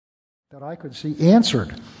that I could see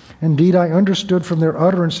answered. Indeed, I understood from their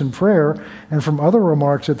utterance in prayer and from other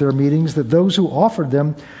remarks at their meetings that those who offered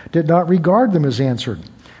them did not regard them as answered.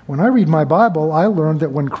 When I read my Bible, I learned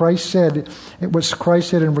that when Christ said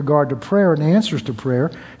in regard to prayer and answers to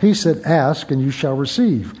prayer, he said, "Ask and you shall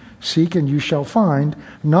receive. Seek and you shall find.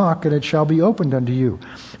 Knock and it shall be opened unto you.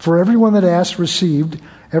 For everyone that asks received,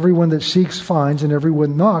 everyone that seeks finds, and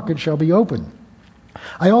everyone knock it shall be opened."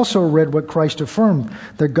 I also read what Christ affirmed,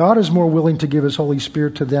 that God is more willing to give his Holy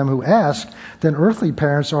Spirit to them who ask than earthly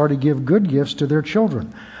parents are to give good gifts to their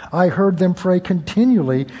children. I heard them pray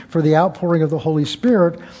continually for the outpouring of the Holy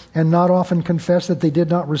Spirit and not often confess that they did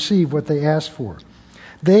not receive what they asked for.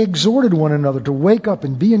 They exhorted one another to wake up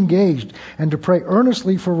and be engaged and to pray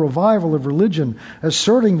earnestly for revival of religion,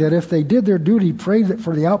 asserting that if they did their duty, prayed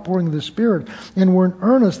for the outpouring of the Spirit, and were in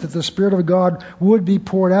earnest that the Spirit of God would be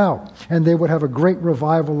poured out, and they would have a great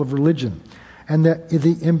revival of religion, and that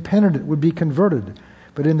the impenitent would be converted.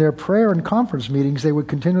 But in their prayer and conference meetings, they would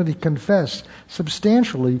continually confess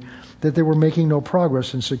substantially that they were making no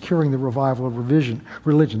progress in securing the revival of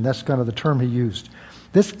religion. That's kind of the term he used.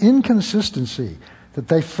 This inconsistency, that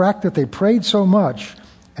they prayed so much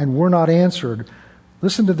and were not answered,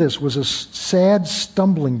 listen to this, was a sad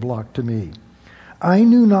stumbling block to me. I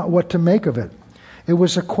knew not what to make of it. It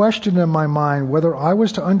was a question in my mind whether I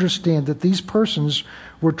was to understand that these persons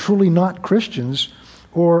were truly not Christians,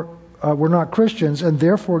 or were not Christians and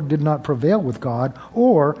therefore did not prevail with God,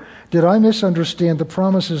 or did I misunderstand the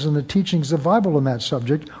promises and the teachings of the Bible on that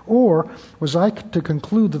subject, or was I to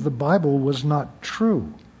conclude that the Bible was not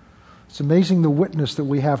true? It's amazing the witness that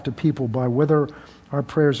we have to people by whether our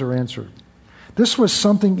prayers are answered. This was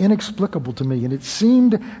something inexplicable to me, and it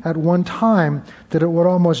seemed at one time that it would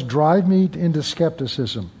almost drive me into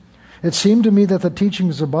skepticism. It seemed to me that the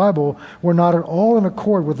teachings of the Bible were not at all in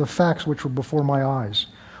accord with the facts which were before my eyes.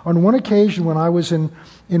 On one occasion when I was in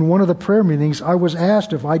one of the prayer meetings, I was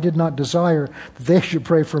asked if I did not desire that they should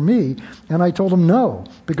pray for me, and I told them no,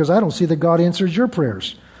 because I don't see that God answers your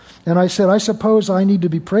prayers. And I said, I suppose I need to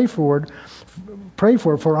be prayed for,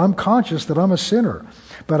 for I'm conscious that I'm a sinner.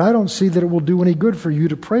 But I don't see that it will do any good for you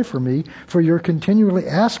to pray for me, for you're continually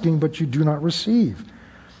asking, but you do not receive.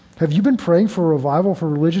 Have you been praying for a revival for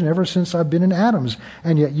religion ever since I've been in Adams,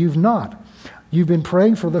 and yet you've not? You've been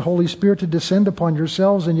praying for the Holy Spirit to descend upon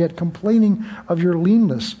yourselves, and yet complaining of your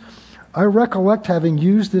leanness. I recollect having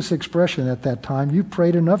used this expression at that time. You've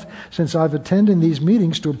prayed enough since I've attended these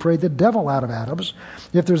meetings to have prayed the devil out of Adams,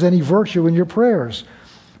 if there's any virtue in your prayers.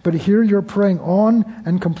 But here you're praying on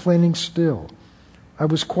and complaining still. I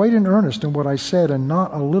was quite in earnest in what I said and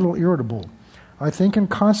not a little irritable. I think in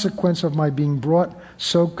consequence of my being brought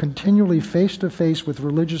so continually face to face with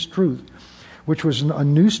religious truth, which was a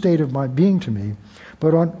new state of my being to me,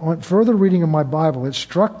 but on further reading of my Bible, it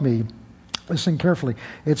struck me, listen carefully,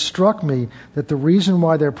 it struck me that the reason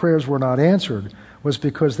why their prayers were not answered was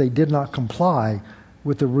because they did not comply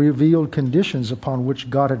with the revealed conditions upon which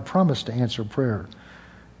God had promised to answer prayer.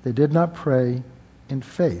 They did not pray in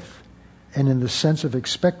faith and in the sense of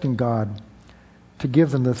expecting God to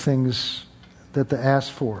give them the things that they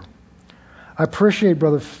asked for. I appreciate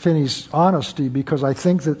Brother Finney's honesty, because I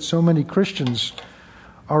think that so many Christians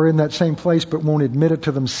are in that same place but won't admit it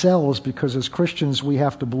to themselves, because as Christians we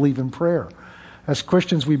have to believe in prayer. As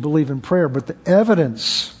Christians we believe in prayer, but the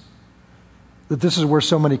evidence that this is where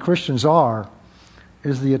so many Christians are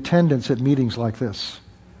is the attendance at meetings like this.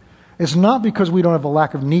 It's not because we don't have a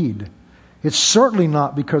lack of need. It's certainly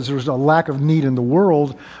not because there's a lack of need in the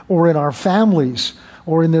world or in our families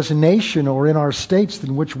or in this nation or in our states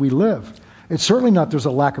in which we live. It's certainly not there's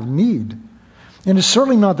a lack of need. And it's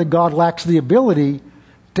certainly not that God lacks the ability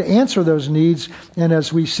to answer those needs. And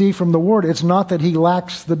as we see from the Word, it's not that He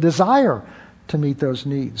lacks the desire to meet those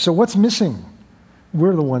needs. So what's missing?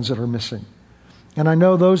 We're the ones that are missing. And I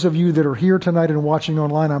know those of you that are here tonight and watching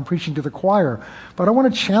online, I'm preaching to the choir, but I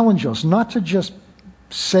want to challenge us not to just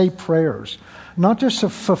say prayers, not just to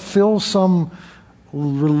fulfill some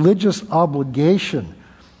religious obligation,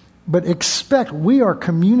 but expect we are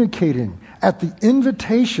communicating at the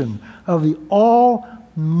invitation of the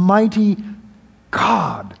Almighty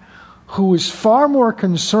God, who is far more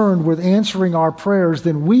concerned with answering our prayers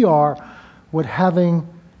than we are with having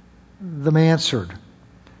them answered.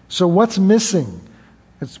 So what's missing?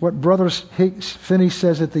 It's what Brother Finney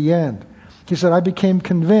says at the end. He said, I became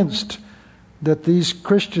convinced that these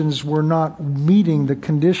Christians were not meeting the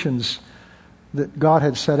conditions that God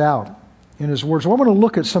had set out in His Word. So I want to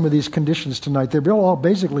look at some of these conditions tonight. They all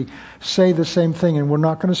basically say the same thing, and we're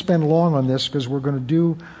not going to spend long on this because we're going to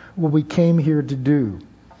do what we came here to do.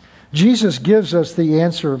 Jesus gives us the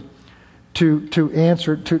answer to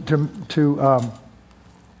answer,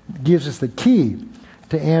 gives us the key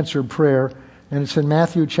to answered prayer. And it's in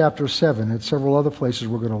Matthew chapter 7. It's several other places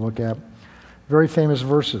we're going to look at. Very famous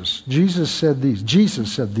verses. Jesus said these.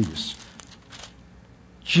 Jesus said these.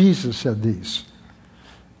 Jesus said these.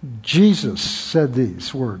 Jesus said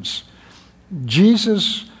these words.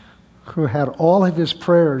 Jesus, who had all of his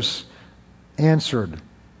prayers answered,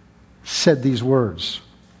 said these words.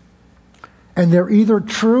 And they're either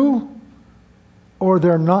true or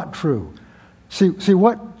they're not true. See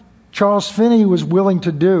what Charles Finney was willing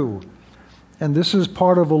to do, and this is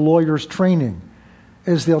part of a lawyer's training,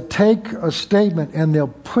 is they'll take a statement and they'll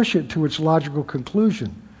push it to its logical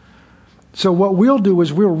conclusion. So what we'll do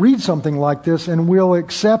is we'll read something like this and we'll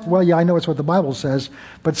accept, well, yeah, I know it's what the Bible says,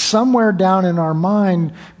 but somewhere down in our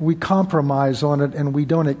mind we compromise on it and we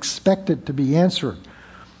don't expect it to be answered.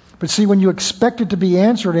 But see, when you expect it to be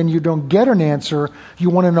answered and you don't get an answer, you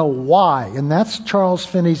want to know why. And that's Charles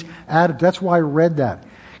Finney's attitude. That's why I read that.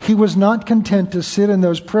 He was not content to sit in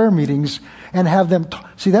those prayer meetings and have them...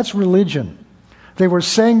 See, that's religion. They were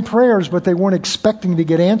saying prayers, but they weren't expecting to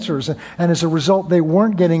get answers. And as a result, they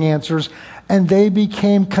weren't getting answers. And they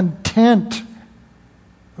became content.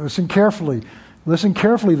 Listen carefully. Listen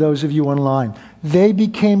carefully, those of you online. They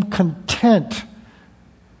became content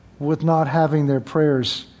with not having their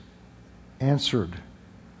prayers answered.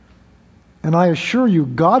 And I assure you,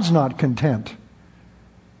 God's not content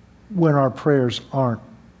when our prayers aren't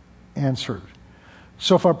answered.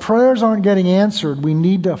 So if our prayers aren't getting answered, we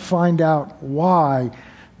need to find out why,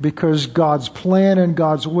 because God's plan and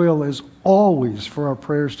God's will is always for our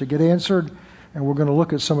prayers to get answered, and we're going to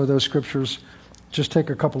look at some of those scriptures. Just take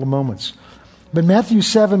a couple of moments. But Matthew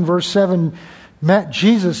 7, verse 7,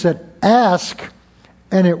 Jesus said, "Ask,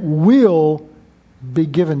 and it will be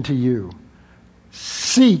given to you.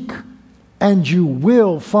 Seek, and you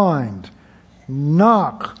will find.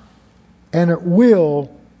 Knock, and it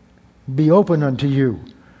will be open unto you.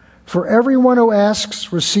 For everyone who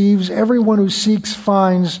asks receives, everyone who seeks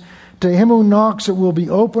finds. To him who knocks it will be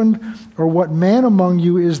opened. Or what man among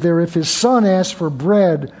you is there, if his son asks for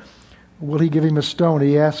bread, will he give him a stone?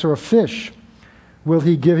 He asks for a fish, will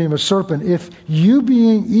he give him a serpent? If you,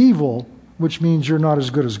 being evil," which means you're not as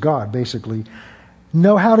good as God, basically,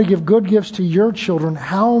 "know how to give good gifts to your children,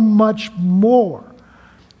 how much more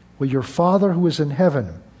will your Father who is in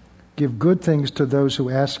heaven give good things to those who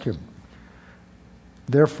ask him?"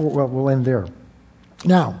 Therefore, well, we'll end there.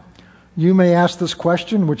 Now, you may ask this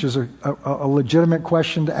question, which is a legitimate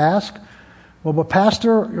question to ask. Well, but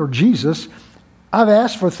Pastor or Jesus, I've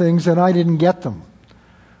asked for things and I didn't get them.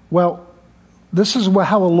 Well, this is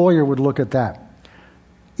how a lawyer would look at that.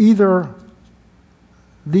 Either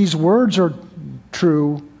these words are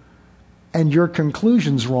true and your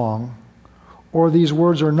conclusion's wrong, or these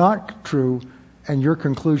words are not true and your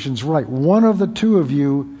conclusion's right. One of the two of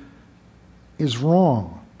you is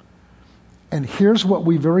wrong. And here's what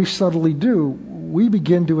we very subtly do. We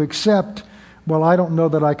begin to accept, well, I don't know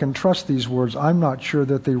that I can trust these words. I'm not sure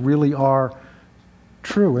that they really are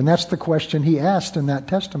true. And that's the question he asked in that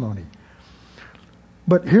testimony.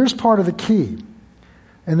 But here's part of the key.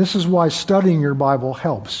 And this is why studying your Bible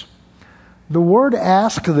helps. The word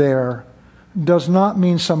ask there does not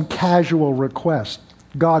mean some casual request.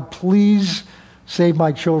 God, please save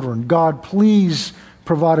my children. God, please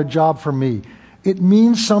provide a job for me. It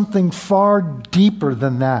means something far deeper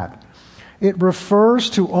than that. It refers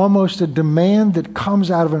to almost a demand that comes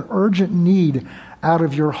out of an urgent need out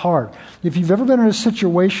of your heart. If you've ever been in a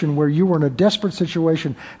situation where you were in a desperate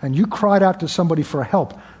situation and you cried out to somebody for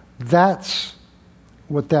help, that's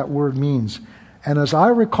what that word means. And as I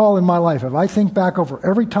recall in my life, if I think back over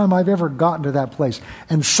every time I've ever gotten to that place,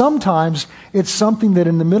 and sometimes it's something that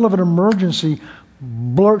in the middle of an emergency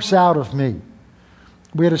blurts out of me.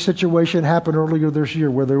 We had a situation happen earlier this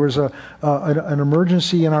year where there was an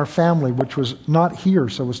emergency in our family, which was not here,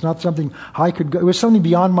 so it's not something I could go. It was something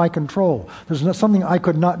beyond my control. There's not something I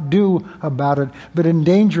could not do about it, but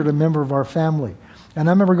endangered a member of our family. And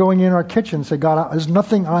I remember going in our kitchen and saying, God, there's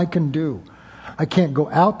nothing I can do. I can't go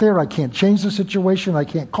out there. I can't change the situation. I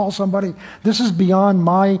can't call somebody. This is beyond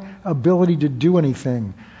my ability to do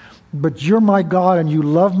anything. But you're my God, and you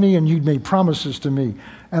love me, and you made promises to me.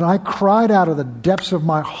 And I cried out of the depths of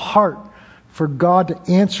my heart for God to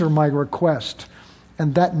answer my request.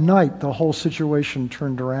 And that night, the whole situation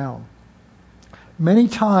turned around. Many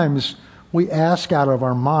times, we ask out of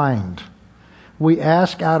our mind. We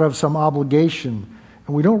ask out of some obligation.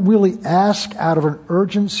 And we don't really ask out of an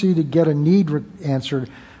urgency to get a need answered.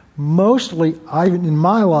 Mostly, in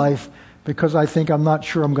my life, because I think I'm not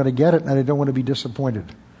sure I'm going to get it, and I don't want to be disappointed.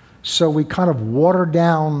 So we kind of water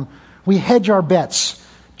down We hedge our bets.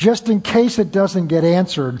 Just in case it doesn't get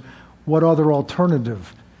answered, what other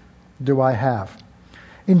alternative do I have?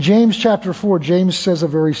 In James chapter 4, James says a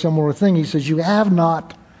very similar thing. He says, you have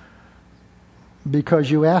not because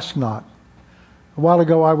you ask not. A while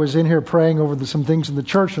ago, I was in here praying over some things in the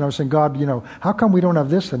church, and I was saying, God, how come we don't have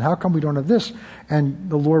this, and how come we don't have this? And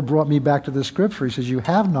the Lord brought me back to the scripture. He says, you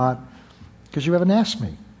have not because you haven't asked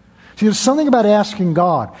me. See, there's something about asking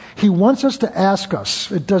God. He wants us to ask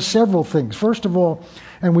us. It does several things. First of all,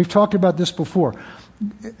 and we've talked about this before,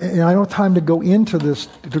 and I don't have time to go into this,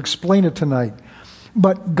 to explain it tonight,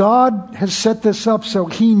 but God has set this up so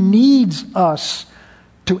He needs us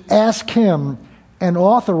to ask Him and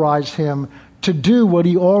authorize Him to do what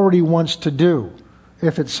He already wants to do,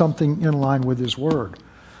 if it's something in line with His Word.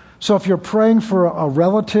 So if you're praying for a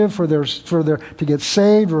relative, for their to get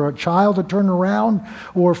saved, or a child to turn around,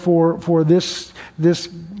 or for this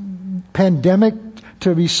pandemic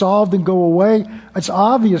to be solved and go away, it's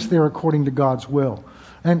obvious they're according to God's will.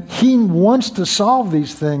 And He wants to solve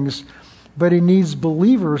these things, but He needs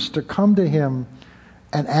believers to come to Him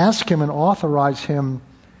and ask Him and authorize Him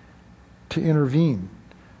to intervene.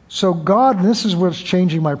 So God, and this is what's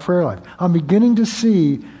changing my prayer life, I'm beginning to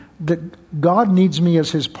see that God needs me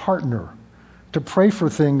as His partner to pray for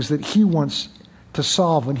things that He wants to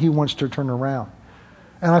solve and He wants to turn around.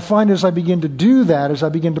 And I find as I begin to do that, as I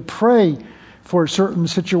begin to pray for certain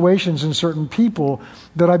situations and certain people,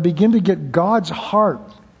 that I begin to get God's heart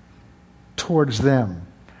towards them.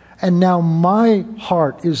 And now my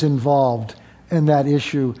heart is involved in that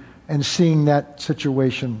issue and seeing that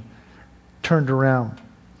situation turned around.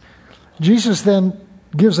 Jesus then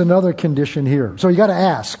gives another condition here. So you got to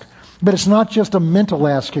ask. But it's not just a mental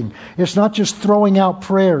asking. It's not just throwing out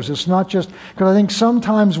prayers. It's not just, because I think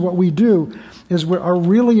sometimes what we do is if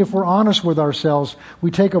we're honest with ourselves, we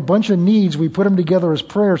take a bunch of needs, we put them together as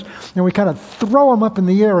prayers, and we kind of throw them up in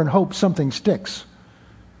the air and hope something sticks.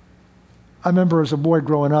 I remember as a boy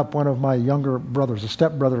growing up, one of my younger brothers, a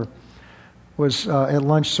stepbrother, was at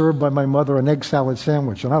lunch served by my mother an egg salad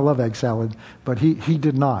sandwich. And I love egg salad, but he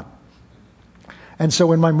did not. And so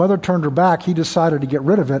when my mother turned her back, he decided to get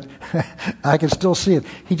rid of it. I can still see it.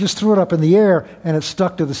 He just threw it up in the air, and it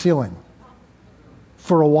stuck to the ceiling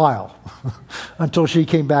for a while until she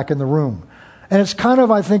came back in the room. And it's kind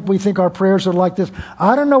of, I think, we think our prayers are like this.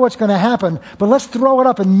 I don't know what's going to happen, but let's throw it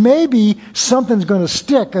up, and maybe something's going to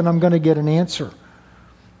stick, and I'm going to get an answer.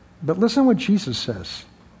 But listen what Jesus says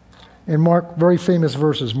in Mark, very famous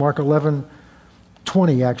verses, Mark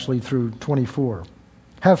 11:20 actually through 24.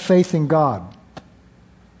 Have faith in God.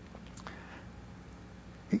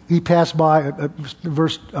 He passed by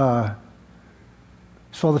verse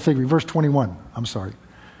 21. I'm sorry.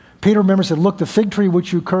 Peter remembers and said, look, the fig tree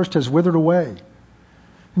which you cursed has withered away.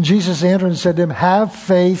 And Jesus answered and said to him, have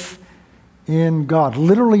faith in God.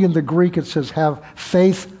 Literally in the Greek it says, have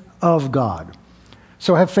faith of God.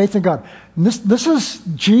 So have faith in God. And this is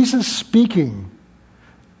Jesus speaking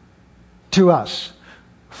to us.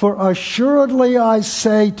 For assuredly I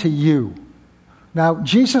say to you. Now,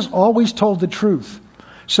 Jesus always told the truth.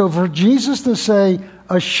 So for Jesus to say,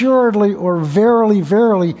 assuredly or verily,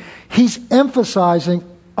 verily, He's emphasizing,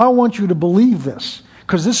 I want you to believe this.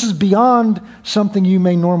 Because this is beyond something you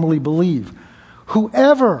may normally believe.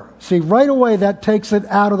 Whoever, see, right away that takes it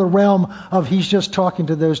out of the realm of He's just talking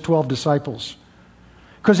to those 12 disciples.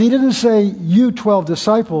 Because He didn't say, you 12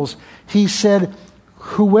 disciples. He said,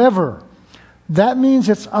 whoever. That means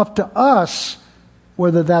it's up to us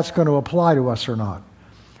whether that's going to apply to us or not.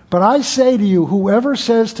 But I say to you, whoever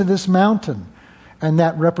says to this mountain, and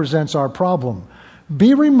that represents our problem,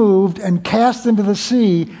 be removed and cast into the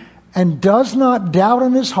sea, and does not doubt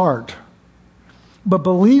in his heart, but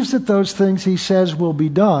believes that those things he says will be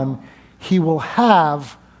done, he will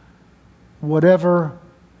have whatever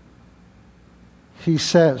he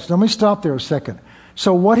says. Let me stop there a second.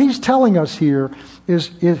 So what he's telling us here is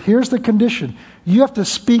here's the condition. You have to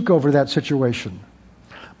speak over that situation.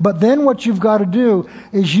 But then what you've got to do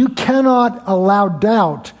is you cannot allow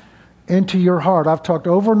doubt into your heart. I've talked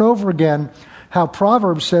over and over again how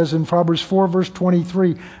Proverbs says in Proverbs 4 verse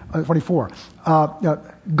 24,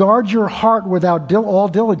 guard your heart without all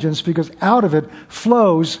diligence, because out of it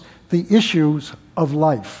flows the issues of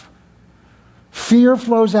life. Fear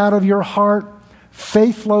flows out of your heart.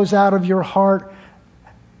 Faith flows out of your heart.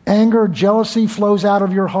 Anger, jealousy flows out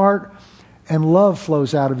of your heart. And love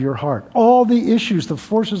flows out of your heart. All the issues, the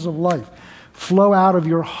forces of life, flow out of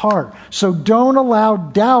your heart. So don't allow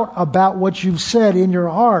doubt about what you've said in your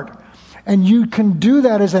heart. And you can do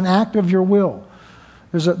that as an act of your will.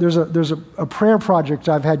 There's a prayer project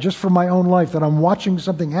I've had just for my own life that I'm watching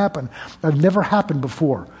something happen that never happened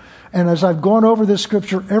before. And as I've gone over this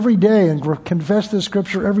scripture every day and confessed this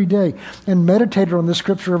scripture every day and meditated on this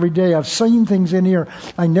scripture every day, I've seen things in here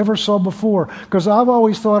I never saw before, because I've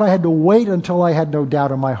always thought I had to wait until I had no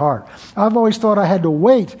doubt in my heart. I've always thought I had to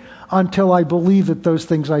wait until I believe that those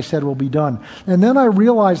things I said will be done. And then I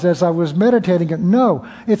realized as I was meditating it, no,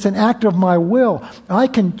 it's an act of my will. I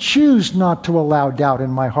can choose not to allow doubt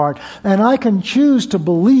in my heart, and I can choose to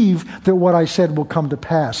believe that what I said will come to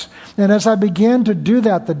pass. And as I began to do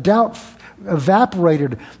that, the doubt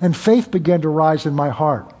evaporated and faith began to rise in my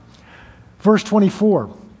heart. Verse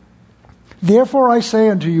 24. Therefore I say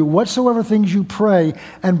unto you, whatsoever things you pray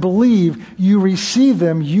and believe you receive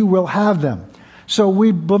them, you will have them. So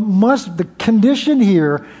the condition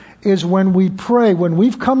here is when we pray, when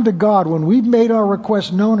we've come to God, when we've made our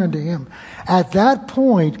request known unto Him, at that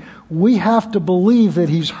point we have to believe that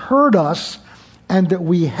He's heard us and that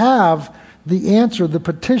we have the answer, the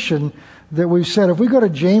petition that we've said. If we go to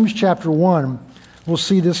James chapter 1, we'll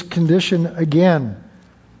see this condition again.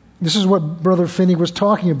 This is what Brother Finney was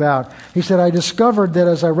talking about. He said, I discovered that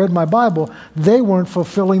as I read my Bible, they weren't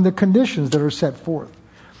fulfilling the conditions that are set forth.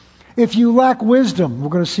 If you lack wisdom, we're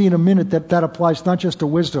going to see in a minute that applies not just to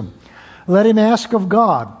wisdom. Let him ask of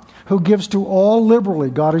God, who gives to all liberally.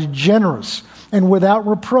 God is generous and without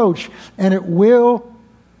reproach, and it will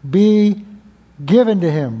be given to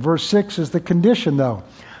him. Verse 6 is the condition, though.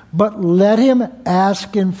 But let him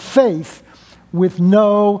ask in faith with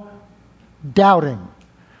no doubting.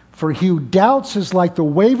 For he who doubts is like the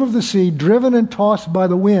wave of the sea, driven and tossed by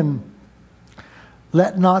the wind.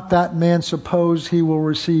 Let not that man suppose he will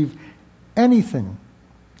receive anything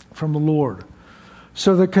from the Lord.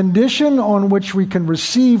 So the condition on which we can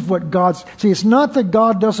receive what God's... See, it's not that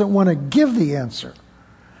God doesn't want to give the answer.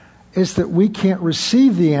 It's that we can't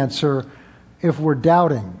receive the answer if we're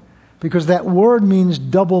doubting. Because that word means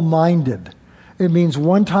double-minded. It means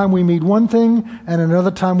one time we need one thing and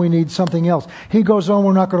another time we need something else. He goes on,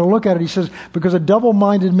 we're not going to look at it. He says, because a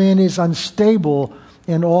double-minded man is unstable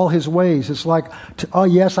in all his ways. It's like, oh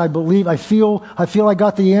yes, I believe, I feel I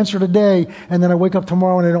got the answer today, and then I wake up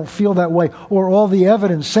tomorrow and I don't feel that way. Or all the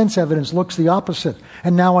evidence, sense evidence, looks the opposite.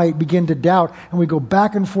 And now I begin to doubt, and we go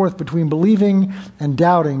back and forth between believing and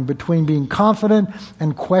doubting, between being confident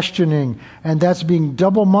and questioning. And that's being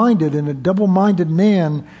double-minded, and a double-minded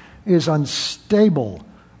man is unstable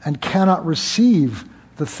and cannot receive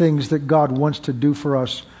the things that God wants to do for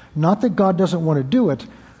us. Not that God doesn't want to do it,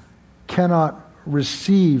 cannot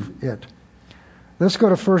receive it. Let's go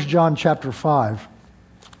to 1 John chapter 5,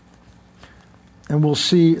 and we'll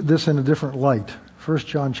see this in a different light. 1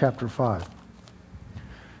 John chapter 5.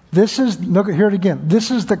 This is, look, hear it again. This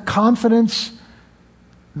is the confidence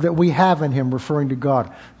that we have in Him, referring to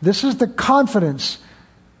God. This is the confidence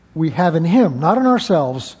we have in Him, not in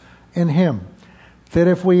ourselves, in Him. That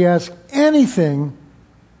if we ask anything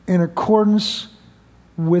in accordance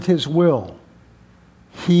with His will,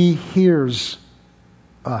 He hears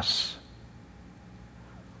us.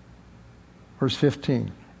 Verse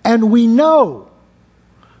 15. And we know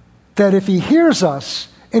that if He hears us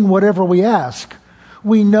in whatever we ask,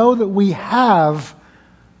 we know that we have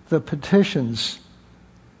the petitions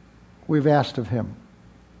we've asked of Him.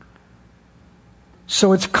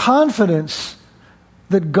 So it's confidence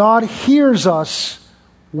that God hears us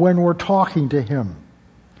when we're talking to Him.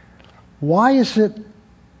 Why is it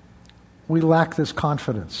we lack this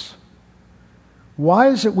confidence? Why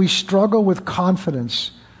is it we struggle with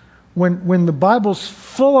confidence when the Bible's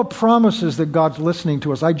full of promises that God's listening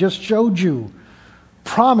to us? I just showed you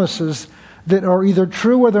promises that are either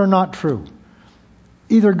true or they're not true.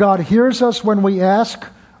 Either God hears us when we ask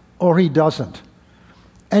or He doesn't.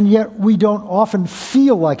 And yet we don't often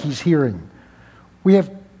feel like He's hearing. We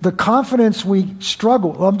have the confidence we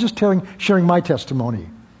struggle. Well, I'm just sharing my testimony.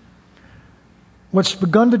 What's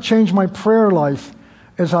begun to change my prayer life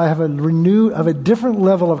is I have a different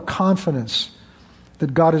level of confidence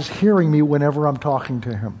that God is hearing me whenever I'm talking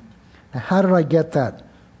to Him. Now, how did I get that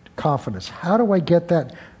confidence? How do I get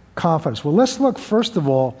that confidence? Well, let's look first of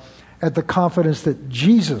all at the confidence that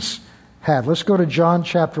Jesus had. Let's go to John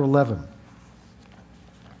chapter 11.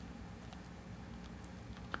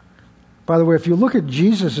 By the way, if you look at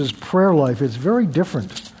Jesus' prayer life, it's very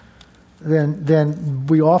different than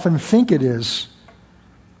we often think it is.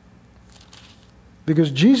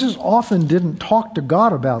 Because Jesus often didn't talk to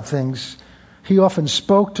God about things. He often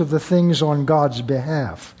spoke to the things on God's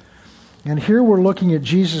behalf. And here we're looking at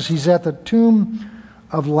Jesus. He's at the tomb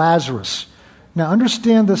of Lazarus. Now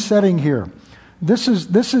understand the setting here. This is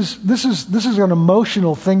an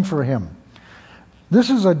emotional thing for him.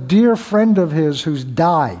 This is a dear friend of his who's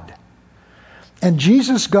died. And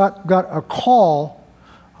Jesus got a call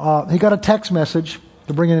He got a text message,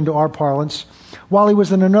 to bring it into our parlance, while he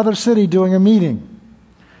was in another city doing a meeting.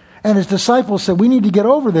 And his disciples said, we need to get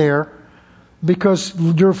over there because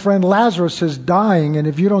your friend Lazarus is dying, and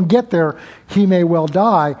if you don't get there, he may well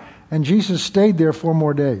die. And Jesus stayed there 4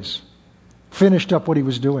 more days, finished up what he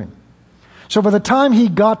was doing. So by the time he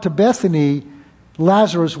got to Bethany,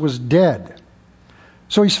 Lazarus was dead.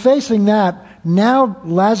 So he's facing that. Now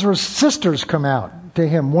Lazarus' sisters come out to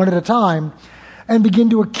him one at a time and begin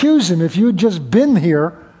to accuse him. If you had just been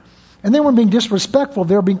here, and they weren't being disrespectful,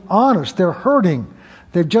 they're being honest, they're hurting.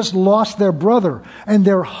 They've just lost their brother. And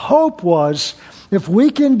their hope was, if we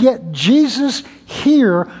can get Jesus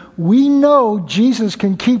here, we know Jesus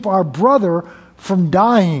can keep our brother from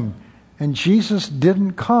dying. And Jesus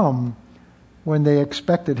didn't come when they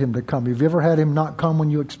expected him to come. Have you ever had him not come when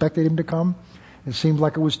you expected him to come? It seemed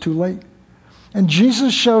like it was too late. And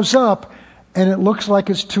Jesus shows up, and it looks like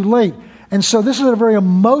it's too late. And so this is a very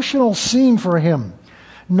emotional scene for him.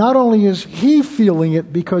 Not only is he feeling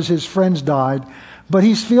it because his friends died, but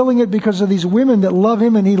he's feeling it because of these women that love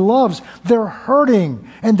him and he loves. They're hurting,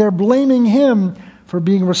 and they're blaming him for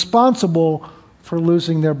being responsible for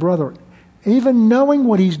losing their brother. Even knowing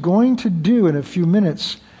what he's going to do in a few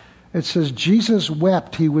minutes, it says Jesus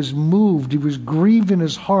wept, he was moved, he was grieved in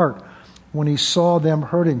his heart when he saw them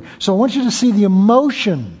hurting. So I want you to see the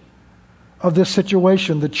emotion of this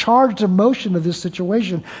situation, the charged emotion of this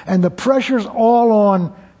situation, and the pressure's all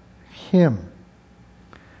on him.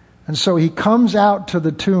 And so he comes out to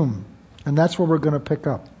the tomb, and that's where we're going to pick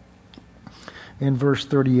up in verse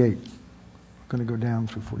 38. We're going to go down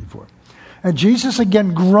through 44. And Jesus,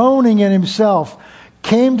 again groaning in himself,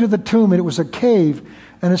 came to the tomb, and it was a cave,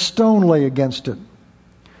 and a stone lay against it.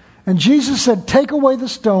 And Jesus said, take away the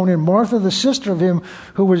stone. And Martha, the sister of him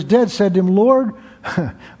who was dead, said to him, Lord,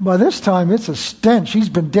 by this time it's a stench. He's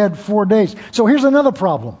been dead 4 days. So here's another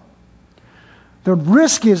problem. The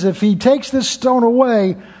risk is if he takes this stone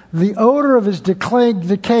away, the odor of his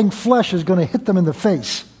decaying flesh is going to hit them in the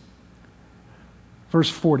face. Verse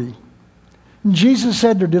 40. And Jesus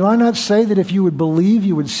said to her, did I not say that if you would believe,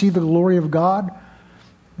 you would see the glory of God?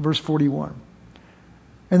 Verse 41.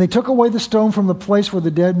 And they took away the stone from the place where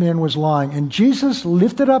the dead man was lying. And Jesus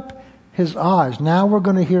lifted up his eyes. Now we're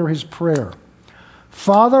going to hear his prayer.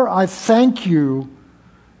 Father, I thank you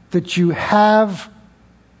that you have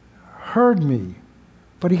heard me.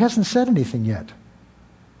 But he hasn't said anything yet.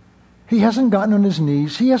 He hasn't gotten on his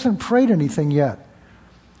knees. He hasn't prayed anything yet.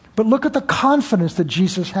 But look at the confidence that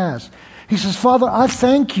Jesus has. He says, Father, I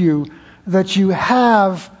thank you that you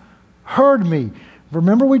have heard me.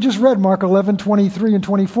 Remember we just read Mark 11:23 and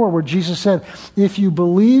 24, where Jesus said, if you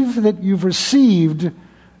believe that you've received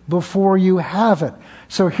before you have it.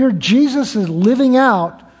 So here Jesus is living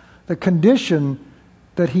out the condition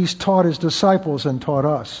that he's taught his disciples and taught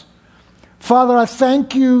us. Father, I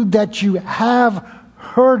thank you that you have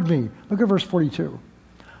heard me. Look at verse 42.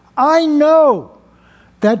 I know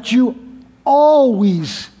that you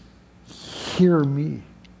always hear me.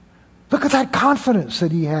 Look at that confidence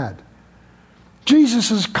that he had.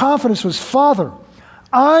 Jesus' confidence was, Father,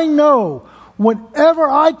 I know whenever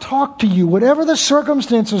I talk to you, whatever the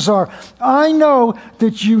circumstances are, I know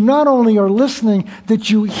that you not only are listening, that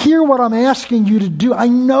you hear what I'm asking you to do. I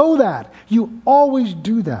know that. You always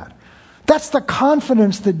do that. That's the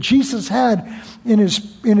confidence that Jesus had in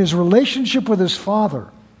his relationship with his Father.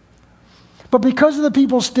 But because of the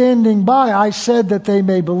people standing by, I said that they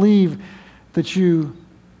may believe that you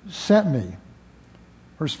sent me.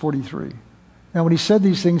 Verse 43. Now when he said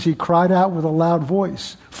these things, he cried out with a loud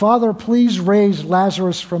voice, Father, please raise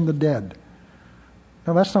Lazarus from the dead.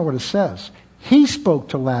 No, that's not what it says. He spoke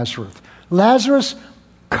to Lazarus. Lazarus,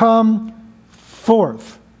 come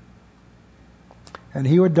forth. And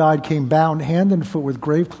he who had died came bound hand and foot with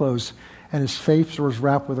grave clothes, and his face was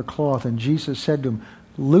wrapped with a cloth. And Jesus said to him,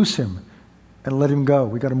 loose him and let him go.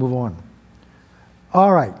 We got to move on.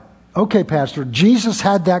 All right. Okay, Pastor, Jesus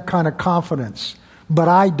had that kind of confidence, but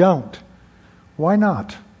I don't. Why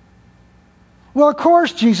not? Well, of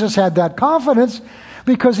course Jesus had that confidence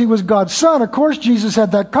because he was God's son. Of course Jesus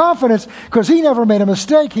had that confidence because he never made a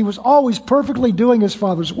mistake. He was always perfectly doing his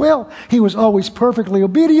Father's will. He was always perfectly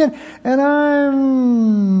obedient, and I've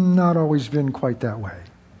not always been quite that way.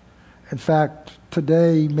 In fact,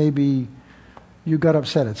 today maybe you got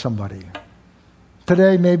upset at somebody.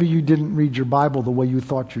 Today maybe you didn't read your Bible the way you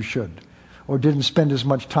thought you should, or didn't spend as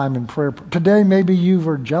much time in prayer. Today maybe you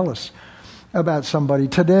were jealous about somebody.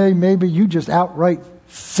 Today maybe you just outright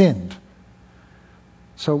sinned.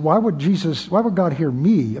 So why would God hear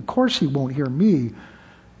me? Of course he won't hear me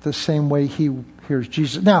the same way he here's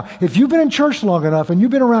Jesus. Now, if you've been in church long enough and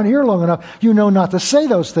you've been around here long enough, you know not to say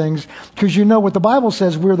those things because you know what the Bible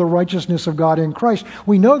says, we're the righteousness of God in Christ.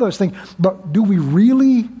 We know those things, but do we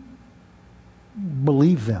really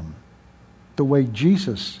believe them the way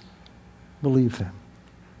Jesus believed them?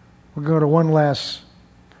 We'll go to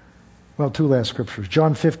two last scriptures.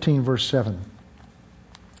 John 15, verse 7.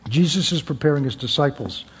 Jesus is preparing his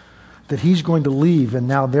disciples that he's going to leave and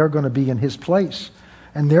now they're going to be in his place.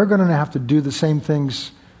 And they're going to have to do the same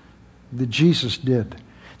things that Jesus did.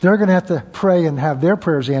 They're going to have to pray and have their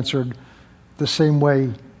prayers answered the same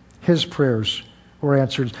way his prayers were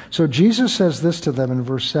answered. So Jesus says this to them in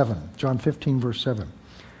verse 7, John 15, verse 7.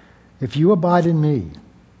 If you abide in me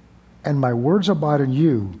and my words abide in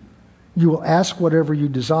you, you will ask whatever you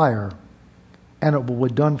desire and it will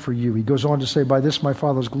be done for you. He goes on to say, by this my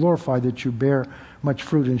Father is glorified, that you bear much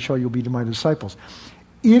fruit and shall you be to my disciples.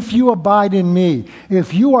 If you abide in me,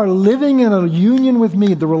 if you are living in a union with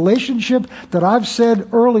me, the relationship that I've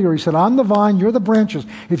said earlier, he said, I'm the vine, you're the branches.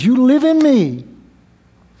 If you live in me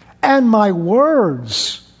and my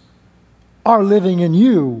words are living in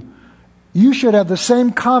you, you should have the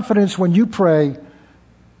same confidence when you pray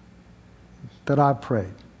that I've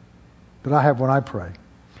prayed, that I have when I pray.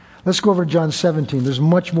 Let's go over to John 17. There's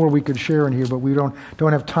much more we could share in here, but we don't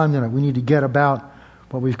have time tonight. We need to get about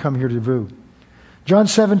what we've come here to do. John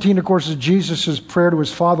 17, of course, is Jesus' prayer to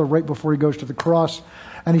his Father right before he goes to the cross.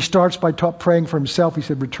 And he starts by praying for himself. He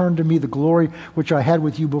said, return to me the glory which I had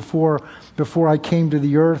with you before I came to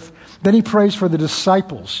the earth. Then he prays for the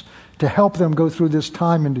disciples to help them go through this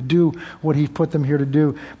time and to do what he put them here to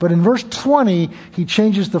do. But in verse 20, he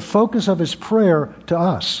changes the focus of his prayer to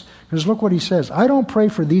us. Because look what he says. I don't pray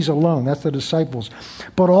for these alone, that's the disciples,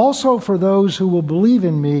 but also for those who will believe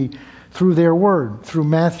in me through their word, through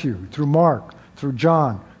Matthew, through Mark, through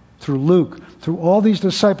John, through Luke, through all these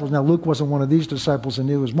disciples. Now, Luke wasn't one of these disciples, and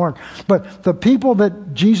neither was Mark. But the people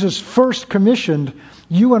that Jesus first commissioned,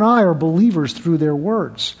 you and I are believers through their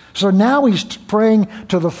words. So now he's praying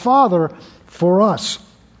to the Father for us,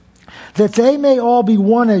 that they may all be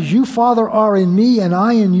one as you, Father, are in me and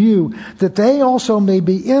I in you, that they also may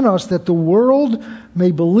be in us, that the world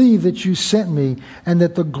may believe that you sent me, and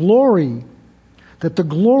that the glory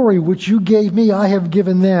which you gave me I have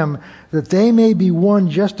given them, that they may be one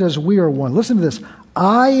just as we are one. Listen to this.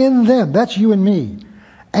 I in them, that's you and me,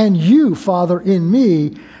 and you, Father, in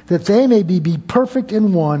me, that they may be perfect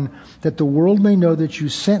in one, that the world may know that you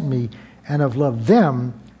sent me and have loved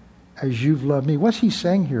them as you've loved me. What's he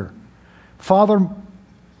saying here? Father,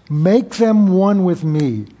 make them one with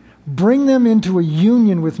me. Bring them into a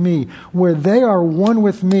union with me where they are one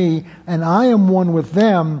with me and I am one with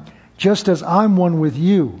them, just as I'm one with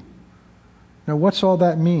you. Now, what's all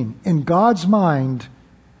that mean? In God's mind,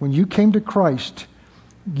 when you came to Christ,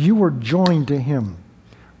 you were joined to him.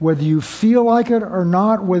 Whether you feel like it or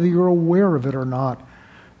not, whether you're aware of it or not,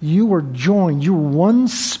 you were joined. You were one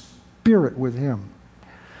spirit with him.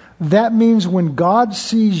 That means when God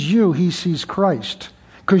sees you, he sees Christ,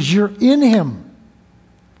 because you're in him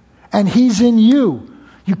and he's in you.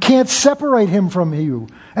 You can't separate him from you,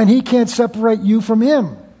 and he can't separate you from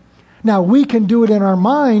him. Now, we can do it in our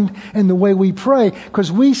mind in the way we pray,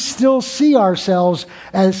 because we still see ourselves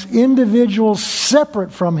as individuals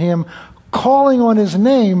separate from him, calling on his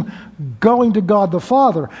name, going to God the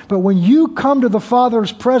Father. But when you come to the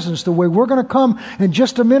Father's presence, the way we're going to come in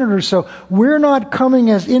just a minute or so, we're not coming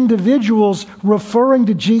as individuals referring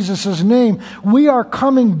to Jesus' name. We are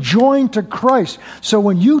coming joined to Christ. So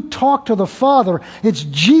when you talk to the Father, it's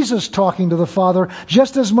Jesus talking to the Father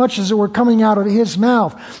just as much as it were coming out of his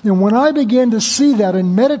mouth. And when I began to see that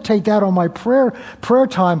and meditate that on my prayer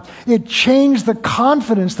time, it changed the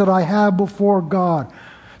confidence that I have before God.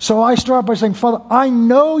 So I start by saying, Father, I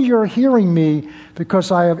know you're hearing me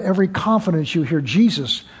because I have every confidence you hear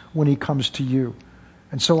Jesus when he comes to you.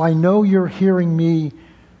 And so I know you're hearing me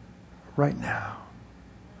right now.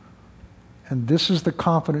 And this is the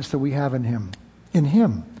confidence that we have in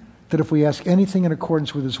him, that if we ask anything in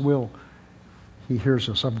accordance with his will, he hears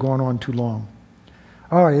us. I've gone on too long.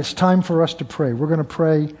 All right, it's time for us to pray. We're going to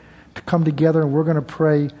pray, to come together, and we're going to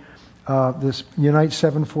pray this Unite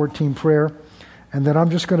 714 prayer. And then I'm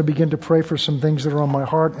just going to begin to pray for some things that are on my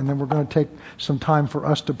heart, and then we're going to take some time for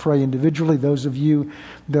us to pray individually. Those of you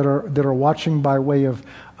that are watching by way of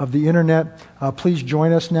the internet, please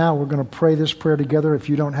join us now. We're going to pray this prayer together. If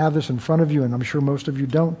you don't have this in front of you, and I'm sure most of you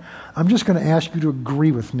don't, I'm just going to ask you to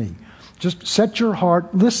agree with me. Just set your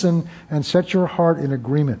heart, listen, and set your heart in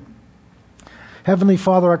agreement. Heavenly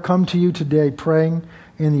Father, I come to you today praying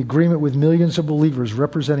in the agreement with millions of believers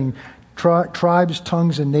representing tribes,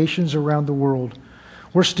 tongues, and nations around the world.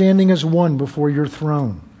 We're standing as one before your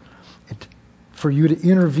throne for you to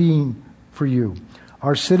intervene for you.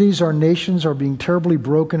 Our cities, our nations are being terribly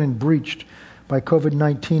broken and breached by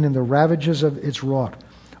COVID-19 and the ravages of its wrought.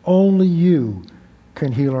 Only you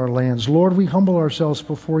can heal our lands. Lord, we humble ourselves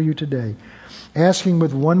before you today, asking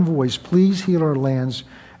with one voice, please heal our lands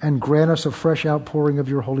and grant us a fresh outpouring of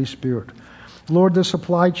your Holy Spirit. Lord, the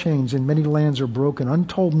supply chains in many lands are broken.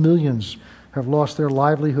 Untold millions have lost their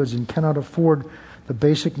livelihoods and cannot afford the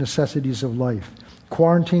basic necessities of life.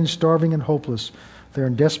 Quarantined, starving, and hopeless, they're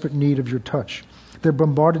in desperate need of your touch. They're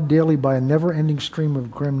bombarded daily by a never-ending stream of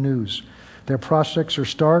grim news. Their prospects are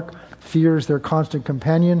stark. Fear is their constant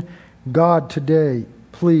companion. God, today,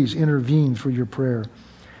 please intervene through your prayer.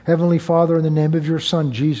 Heavenly Father, in the name of your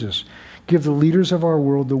Son, Jesus, give the leaders of our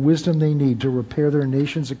world the wisdom they need to repair their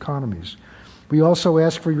nation's economies. We also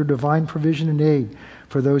ask for your divine provision and aid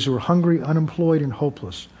for those who are hungry, unemployed, and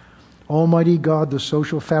hopeless. Almighty God, the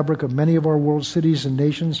social fabric of many of our world cities and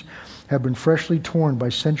nations have been freshly torn by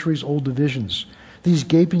centuries-old divisions. These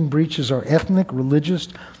gaping breaches are ethnic, religious,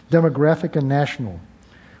 demographic, and national.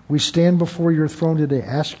 We stand before your throne today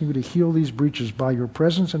asking you to heal these breaches by your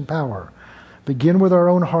presence and power. Begin with our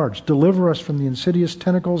own hearts. Deliver us from the insidious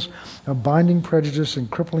tentacles of binding prejudice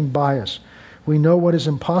and crippling bias. We know what is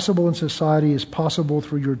impossible in society is possible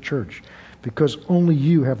through your church, because only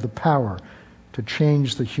you have the power to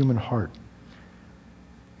change the human heart.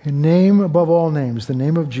 In name above all names, the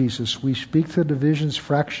name of Jesus, we speak to the divisions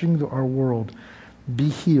fracturing our world. Be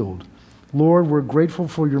healed. Lord, we're grateful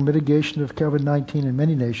for your mitigation of COVID-19 in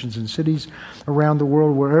many nations and cities around the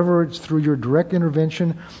world, wherever it's through your direct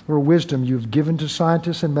intervention or wisdom you've given to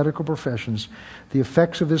scientists and medical professions. The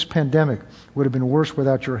effects of this pandemic would have been worse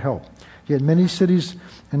without your help. Yet many cities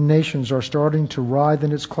and nations are starting to writhe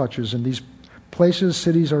in its clutches. In these places,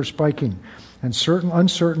 cities are spiking, and certain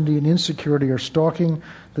uncertainty and insecurity are stalking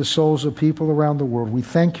the souls of people around the world. We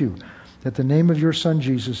thank you that the name of your Son,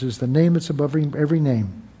 Jesus, is the name that's above every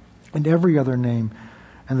name and every other name,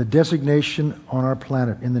 and the designation on our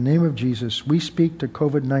planet. In the name of Jesus, we speak to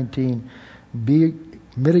COVID-19, be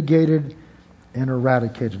mitigated and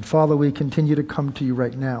eradicated. Father, we continue to come to you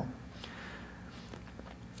right now.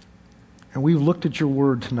 And we've looked at your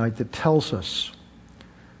word tonight that tells us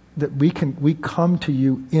that we come to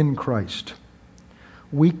you in Christ.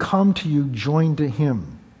 We come to you joined to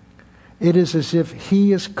him. It is as if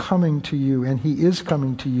he is coming to you, and he is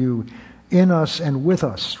coming to you in us and with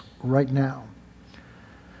us right now.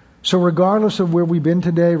 So regardless of where we've been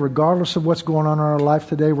today, regardless of what's going on in our life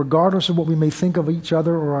today, regardless of what we may think of each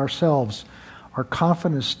other or ourselves, our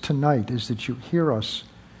confidence tonight is that you hear us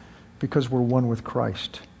because we're one with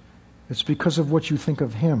Christ. It's because of what you think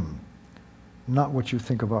of him, not what you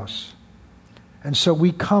think of us. And so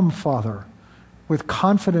we come, Father, with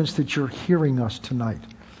confidence that you're hearing us tonight.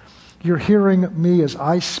 You're hearing me as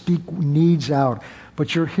I speak needs out,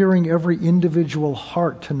 but you're hearing every individual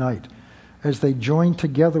heart tonight as they join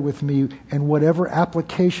together with me in whatever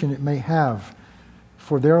application it may have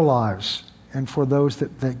for their lives and for those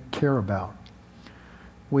that they care about.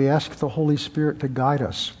 We ask the Holy Spirit to guide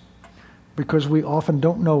us, because we often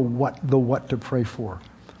don't know what to pray for.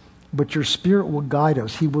 But your Spirit will guide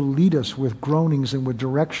us. He will lead us with groanings and with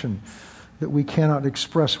direction that we cannot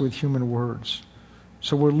express with human words.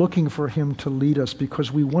 So we're looking for him to lead us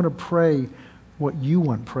because we want to pray what you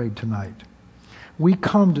want prayed tonight. We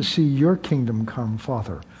come to see your kingdom come,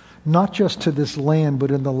 Father, not just to this land, but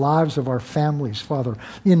in the lives of our families, Father,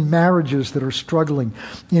 in marriages that are struggling,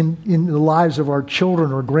 in the lives of our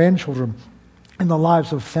children or grandchildren, in the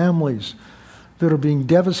lives of families that are being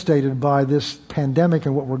devastated by this pandemic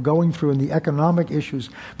and what we're going through and the economic issues.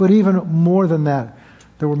 But even more than that,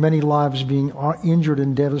 there were many lives being injured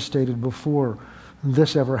and devastated before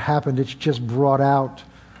this ever happened. It's just brought out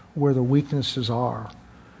where the weaknesses are.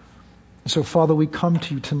 So, Father, we come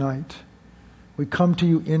to you tonight. We come to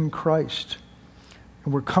you in Christ.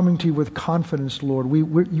 And we're coming to you with confidence, Lord.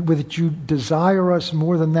 With you desire us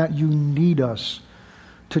more than that. You need us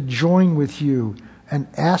to join with you and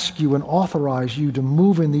ask you and authorize you to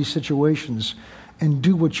move in these situations and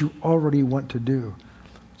do what you already want to do.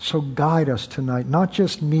 So guide us tonight, not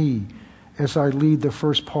just me as I lead the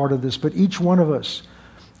first part of this, but each one of us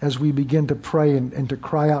as we begin to pray and to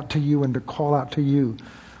cry out to you and to call out to you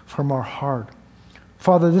from our heart.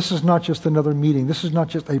 Father, this is not just another meeting. This is not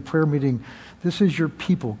just a prayer meeting. This is your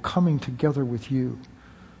people coming together with you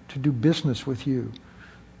to do business with you,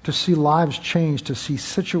 to see lives change, to see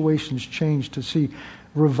situations change, to see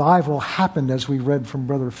revival happen, as we read from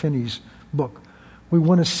Brother Finney's book. We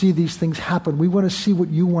want to see these things happen. We want to see what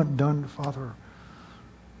you want done, Father.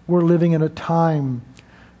 We're living in a time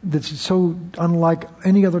that's so unlike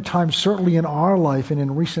any other time, certainly in our life and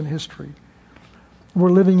in recent history. We're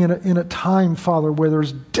living in a time, Father, where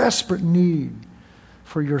there's desperate need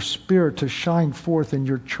for your Spirit to shine forth and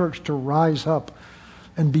your church to rise up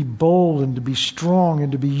and be bold and to be strong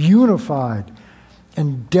and to be unified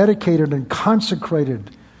and dedicated and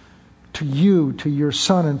consecrated to you, to your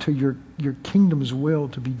Son, and to your kingdom's will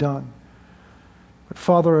to be done. But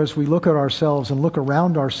Father, as we look at ourselves and look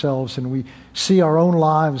around ourselves and we see our own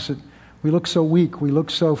lives, we look so weak, we look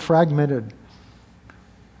so fragmented.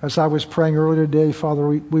 As I was praying earlier today, Father,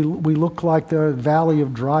 we look like the valley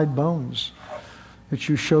of dried bones that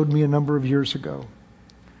you showed me a number of years ago.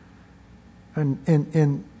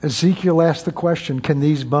 And Ezekiel asked the question, can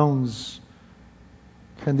these bones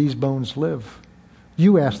live?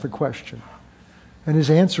 You asked the question. And his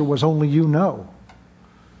answer was, only you know.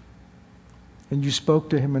 And you spoke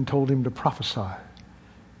to him and told him to prophesy,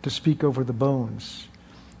 to speak over the bones.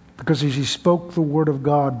 Because as he spoke the word of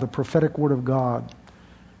God, the prophetic word of God,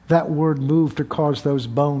 that word moved to cause those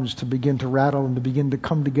bones to begin to rattle and to begin to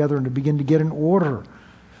come together and to begin to get in order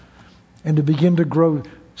and to begin to grow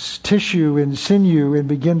tissue and sinew and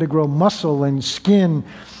begin to grow muscle and skin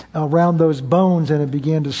around those bones, and it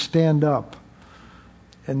began to stand up.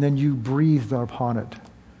 And then you breathed upon it,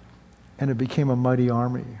 and it became a mighty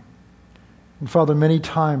army. And Father, many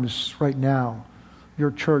times right now,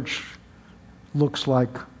 your church looks like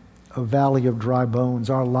a valley of dry bones.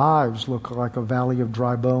 Our lives look like a valley of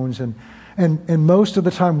dry bones. And most of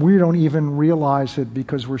the time we don't even realize it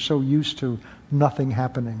because we're so used to nothing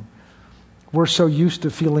happening. We're so used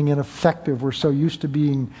to feeling ineffective. We're so used to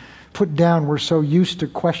being put down. We're so used to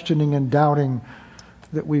questioning and doubting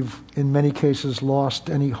that we've, in many cases, lost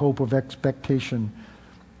any hope of expectation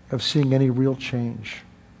of seeing any real change.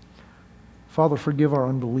 Father, forgive our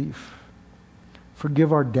unbelief.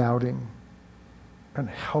 Forgive our doubting. And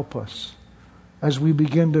help us as we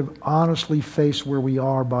begin to honestly face where we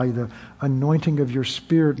are by the anointing of your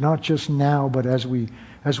Spirit, not just now, but as we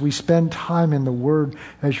spend time in the Word,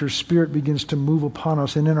 as your Spirit begins to move upon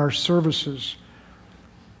us and in our services,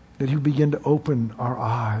 that you begin to open our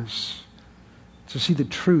eyes to see the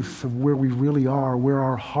truth of where we really are, where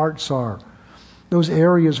our hearts are. Those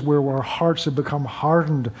areas where our hearts have become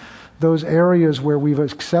hardened, those areas where we've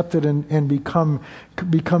accepted and become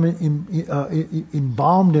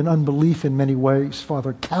embalmed in unbelief in many ways,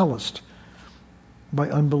 Father, calloused by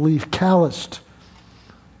unbelief, calloused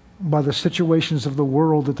by the situations of the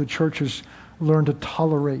world that the church has learned to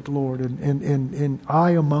tolerate, Lord, and I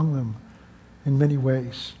among them in many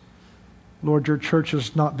ways. Lord, your church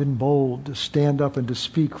has not been bold to stand up and to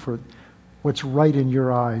speak for what's right in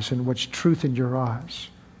your eyes and what's truth in your eyes.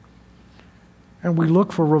 And we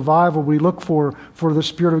look for revival. We look for the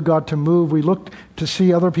Spirit of God to move. We look to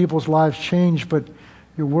see other people's lives change, but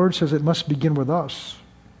your word says it must begin with us.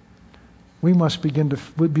 We must begin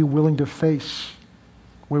to be willing to face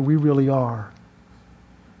where we really are.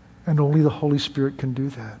 And only the Holy Spirit can do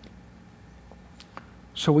that.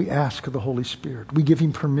 So we ask of the Holy Spirit. We give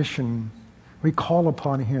him permission. We call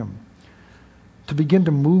upon him to begin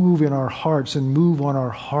to move in our hearts and move on our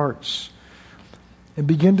hearts and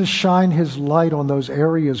begin to shine his light on those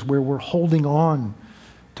areas where we're holding on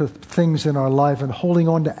to things in our life and holding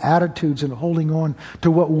on to attitudes and holding on to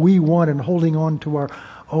what we want and holding on to our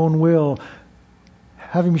own will.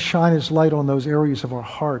 Have him shine his light on those areas of our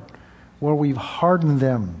heart where we've hardened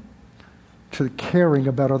them to caring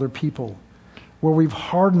about other people, where we've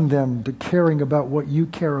hardened them to caring about what you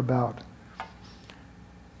care about.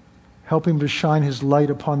 Help him to shine his light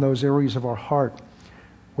upon those areas of our heart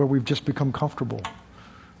where we've just become comfortable.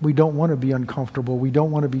 We don't want to be uncomfortable. We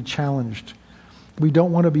don't want to be challenged. We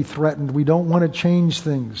don't want to be threatened. We don't want to change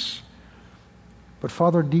things. But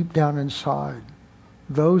Father, deep down inside,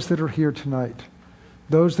 those that are here tonight,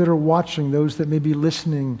 those that are watching, those that may be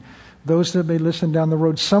listening, those that may listen down the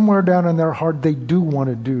road, somewhere down in their heart, they do want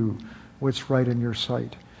to do what's right in your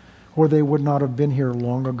sight, or they would not have been here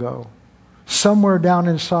long ago. Somewhere down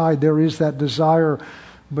inside there is that desire,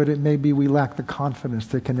 but it may be we lack the confidence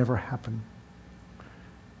that can never happen.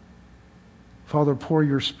 Father, pour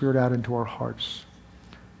your Spirit out into our hearts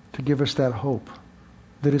to give us that hope,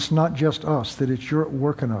 that it's not just us, that it's your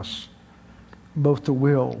work in us, both to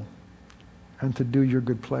will and to do your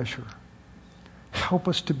good pleasure. Help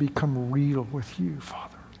us to become real with you,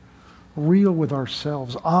 Father. Real with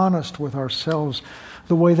ourselves, honest with ourselves,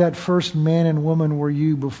 the way that first man and woman were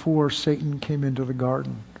you before Satan came into the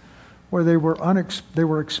garden, where they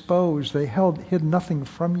were exposed, they hid nothing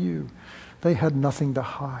from you, they had nothing to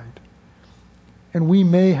hide. And we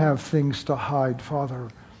may have things to hide, Father,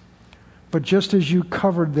 but just as you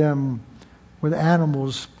covered them with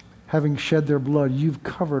animals having shed their blood, you've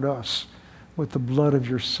covered us with the blood of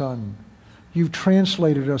your Son. You've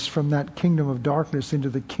translated us from that kingdom of darkness into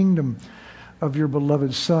the kingdom of your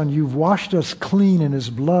beloved Son. You've washed us clean in his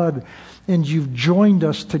blood, and you've joined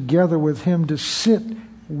us together with him to sit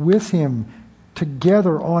with him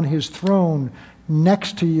together on his throne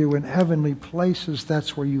next to you in heavenly places.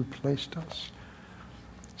 That's where you placed us.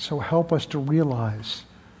 So help us to realize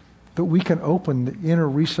that we can open the inner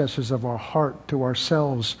recesses of our heart to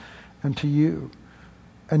ourselves and to you,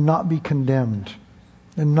 and not be condemned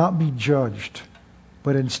and not be judged,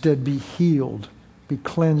 but instead be healed, be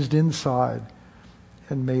cleansed inside,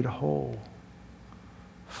 and made whole.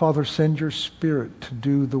 Father, send your Spirit to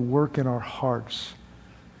do the work in our hearts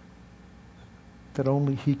that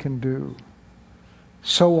only he can do.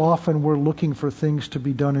 So often we're looking for things to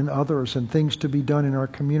be done in others, and things to be done in our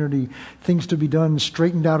community, things to be done,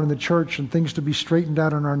 straightened out in the church, and things to be straightened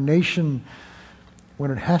out in our nation,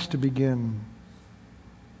 when it has to begin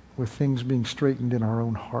with things being straightened in our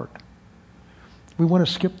own heart. We want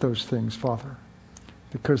to skip those things, Father,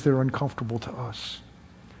 because they're uncomfortable to us.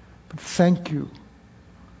 But thank you.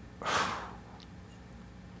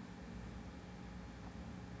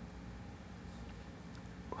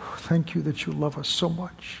 Thank you that you love us so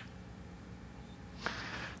much,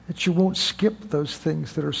 that you won't skip those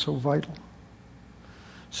things that are so vital.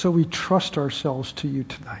 So we trust ourselves to you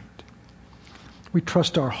tonight. We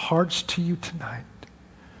trust our hearts to you tonight.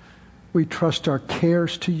 We trust our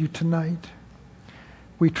cares to you tonight.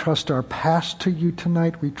 We trust our past to you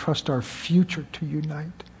tonight. We trust our future to you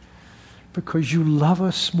tonight, because you love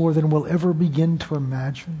us more than we'll ever begin to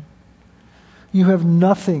imagine. You have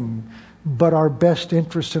nothing but our best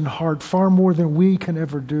interest in heart, far more than we can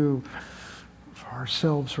ever do for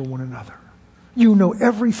ourselves or one another. You know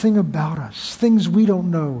everything about us, things we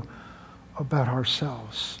don't know about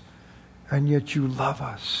ourselves, and yet you love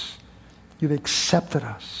us. You've accepted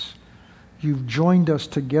us. You've joined us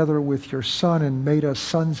together with your Son and made us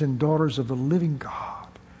sons and daughters of the living God.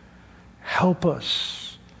 Help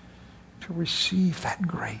us to receive that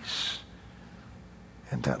grace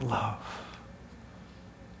and that love.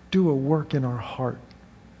 Do a work in our heart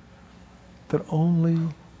that only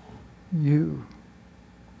you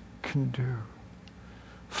can do.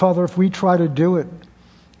 Father, if we try to do it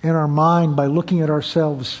in our mind by looking at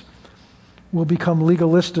ourselves, we'll become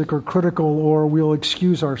legalistic or critical, or we'll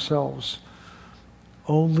excuse ourselves.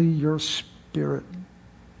 Only your Spirit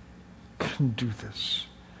can do this.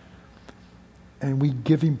 And we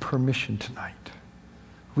give him permission tonight.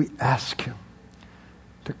 We ask him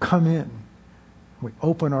to come in. We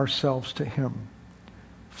open ourselves to him.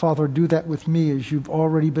 Father, do that with me as you've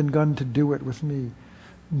already begun to do it with me.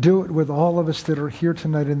 Do it with all of us that are here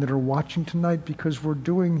tonight and that are watching tonight, because we're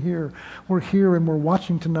here and we're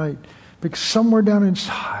watching tonight because somewhere down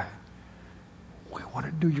inside we want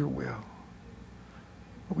to do your will.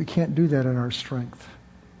 But we can't do that in our strength.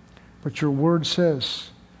 But your word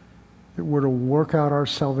says that we're to work out our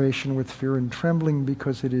salvation with fear and trembling,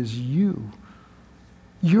 because it is you.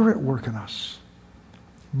 You're at work in us,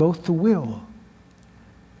 both to will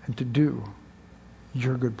and to do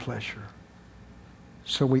your good pleasure.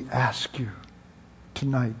 So we ask you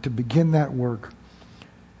tonight to begin that work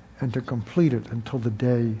and to complete it until the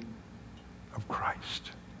day of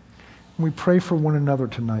Christ. And we pray for one another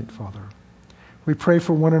tonight, Father. We pray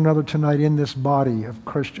for one another tonight in this body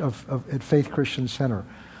at Faith Christian Center,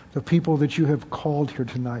 the people that you have called here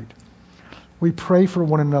tonight. We pray for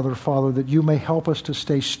one another, Father, that you may help us to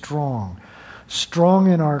stay strong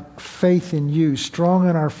in our faith in you, strong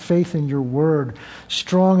in our faith in your word,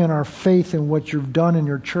 strong in our faith in what you've done in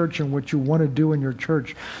your church and what you want to do in your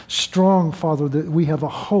church. Strong, Father, that we have a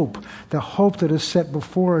hope, the hope that is set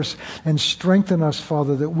before us, and strengthen us,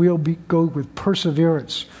 Father, that we'll go with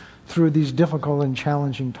perseverance through these difficult and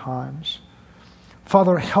challenging times.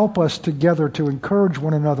 Father, help us together to encourage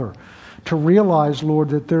one another, to realize, Lord,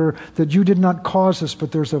 that you did not cause us,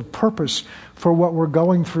 but there's a purpose for what we're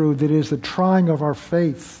going through, that is the trying of our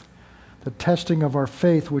faith, the testing of our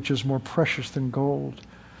faith, which is more precious than gold.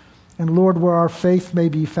 And Lord, where our faith may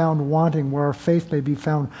be found wanting, where our faith may be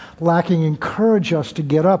found lacking, encourage us to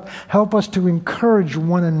get up. Help us to encourage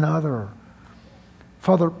one another.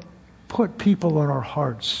 Father, put people in our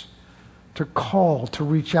hearts to call, to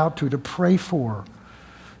reach out to pray for,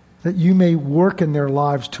 that you may work in their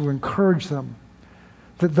lives to encourage them.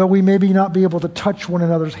 That though we maybe not be able to touch one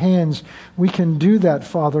another's hands, we can do that,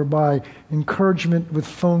 Father, by encouragement with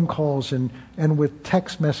phone calls and with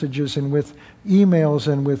text messages and with emails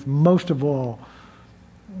and with, most of all,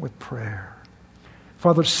 with prayer.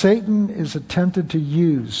 Father, Satan is attempted to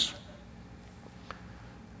use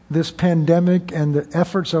this pandemic and the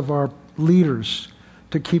efforts of our leaders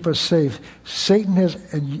to keep us safe, Satan has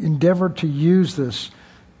endeavored to use this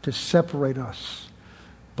to separate us.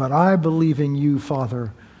 But I believe in you,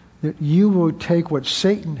 Father, that you will take what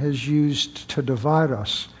Satan has used to divide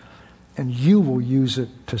us and you will use it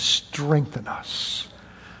to strengthen us.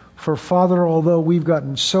 For Father, although we've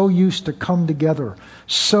gotten so used to come together,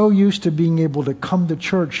 so used to being able to come to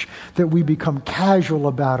church that we become casual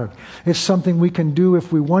about it. It's something we can do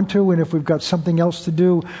if we want to, and if we've got something else to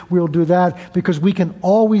do, we'll do that because we can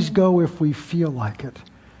always go if we feel like it.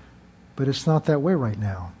 But it's not that way right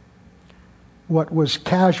now. What was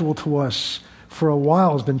casual to us for a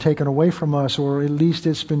while has been taken away from us, or at least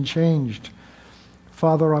it's been changed.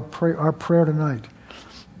 Father, our prayer tonight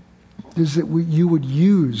is that you would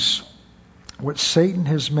use what Satan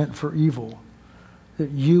has meant for evil,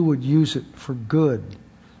 that you would use it for good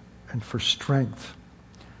and for strength.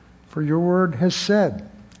 For your word has said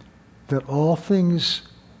that all things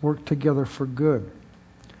work together for good,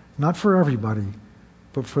 not for everybody,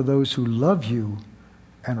 but for those who love you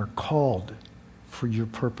and are called for your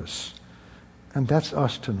purpose. And that's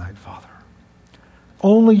us tonight, Father.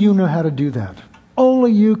 Only you know how to do that.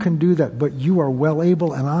 Only you can do that, but you are well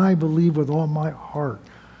able, and I believe with all my heart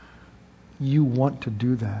you want to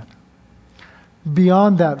do that.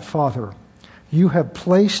 Beyond that, Father, you have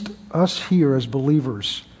placed us here as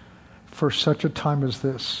believers for such a time as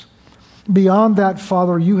this. Beyond that,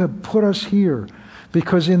 Father, you have put us here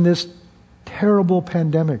because in this terrible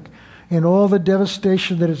pandemic, in all the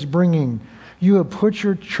devastation that it's bringing, you have put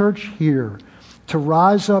your church here to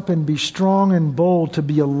rise up and be strong and bold, to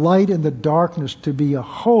be a light in the darkness, to be a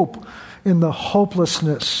hope in the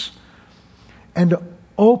hopelessness, and to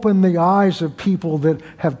open the eyes of people that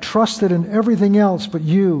have trusted in everything else but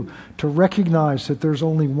you, to recognize that there's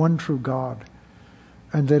only one true God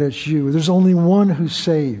and that it's you. There's only one who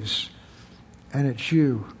saves, and it's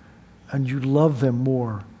you, and you love them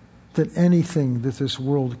more than anything that this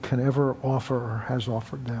world can ever offer or has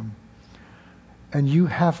offered them. And you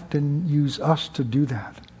have to use us to do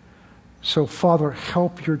that. So, Father,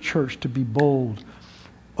 help your church to be bold.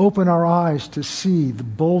 Open our eyes to see the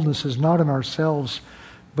boldness is not in ourselves,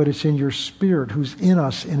 but it's in your Spirit who's in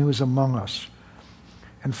us and who is among us.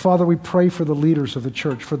 And Father, we pray for the leaders of the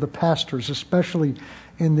church, for the pastors, especially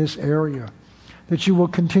in this area, that you will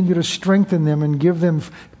continue to strengthen them and give them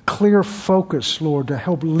clear focus, Lord, to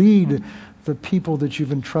help lead the people that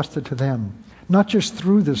you've entrusted to them, not just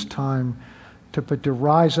through this time, but to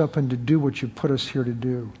rise up and to do what you put us here to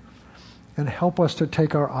do. And help us to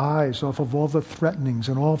take our eyes off of all the threatenings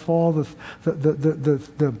and off all the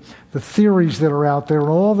theories that are out there and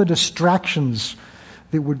all the distractions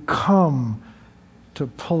that would come to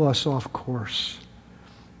pull us off course.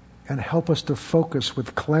 And help us to focus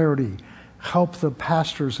with clarity. Help the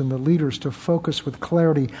pastors and the leaders to focus with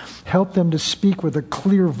clarity. Help them to speak with a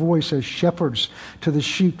clear voice as shepherds to the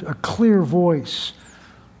sheep, a clear voice,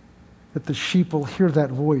 that the sheep will hear that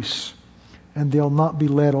voice and they'll not be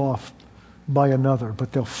led off by another,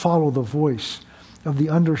 but they'll follow the voice of the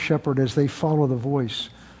under-shepherd as they follow the voice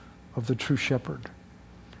of the true shepherd.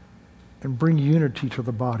 And bring unity to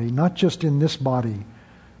the body, not just in this body,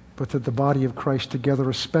 but to the body of Christ together,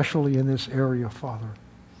 especially in this area, Father.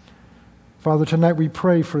 Father, tonight we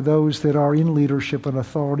pray for those that are in leadership and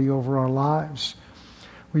authority over our lives.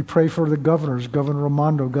 We pray for the governors, Governor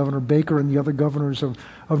Raimondo, Governor Baker, and the other governors of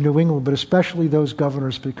New England, but especially those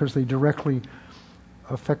governors because they directly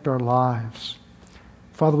affect our lives.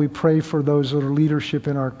 Father, we pray for those that are leadership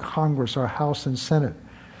in our Congress, our House and Senate.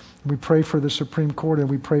 We pray for the Supreme Court, and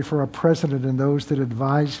we pray for our president and those that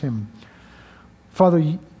advise him.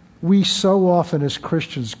 Father, we so often as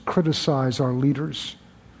Christians criticize our leaders,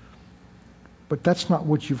 but that's not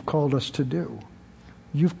what you've called us to do.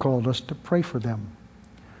 You've called us to pray for them.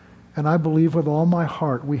 And I believe with all my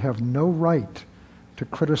heart we have no right to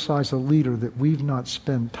criticize a leader that we've not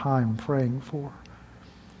spent time praying for.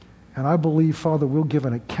 And I believe, Father, we'll give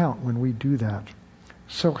an account when we do that.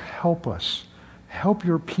 So help us. Help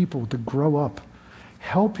your people to grow up.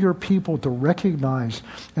 Help your people to recognize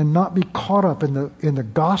and not be caught up in the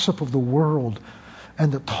gossip of the world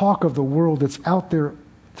and the talk of the world that's out there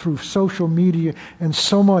through social media and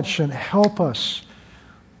so much. And help us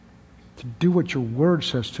to do what your word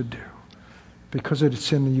says to do, because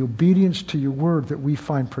it's in the obedience to your word that we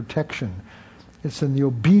find protection. It's in the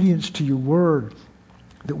obedience to your word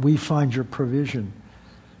that we find your provision.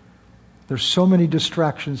 There's so many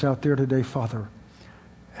distractions out there today, Father.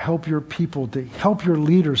 Help your people, help your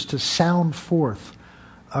leaders to sound forth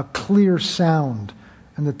a clear sound,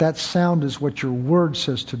 and that sound is what your word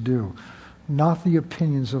says to do, not the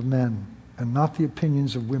opinions of men and not the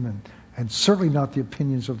opinions of women, and certainly not the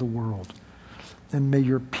opinions of the world. And may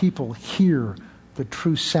your people hear the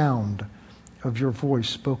true sound of your voice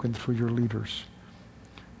spoken through your leaders.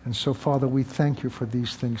 And so, Father, we thank you for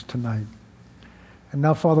these things tonight. And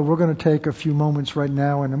now, Father, we're going to take a few moments right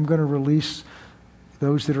now, and I'm going to release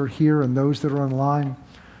those that are here and those that are online,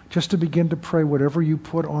 just to begin to pray whatever you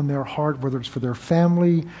put on their heart, whether it's for their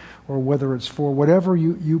family or whether it's for whatever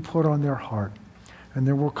you put on their heart. And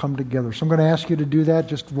then we'll come together. So I'm going to ask you to do that.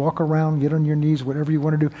 Just walk around, get on your knees, whatever you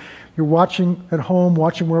want to do. You're watching at home,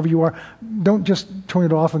 watching wherever you are. Don't just turn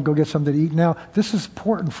it off and go get something to eat now. This is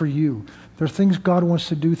important for you. There are things God wants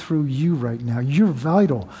to do through you right now. You're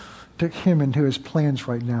vital to him and to his plans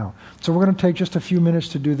right now. So we're going to take just a few minutes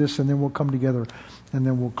to do this, and then we'll come together, and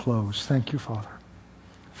then we'll close. Thank you, Father.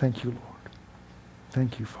 Thank you, Lord.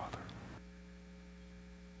 Thank you, Father.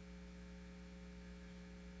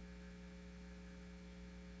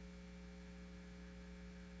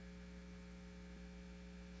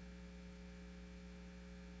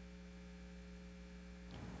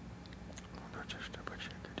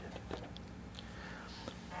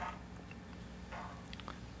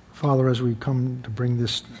 Father, as we come to bring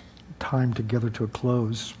this time together to a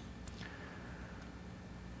close,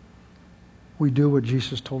 we do what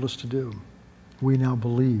Jesus told us to do. We now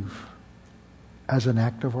believe as an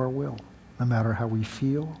act of our will, no matter how we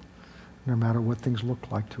feel, no matter what things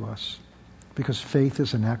look like to us. Because faith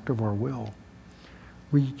is an act of our will.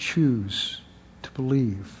 We choose to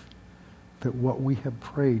believe that what we have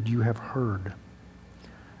prayed, you have heard.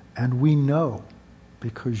 And we know,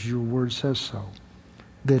 because your word says so,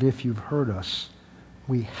 that if you've heard us,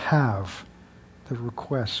 we have the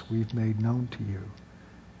requests we've made known to you.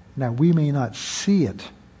 Now, we may not see it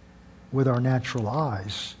with our natural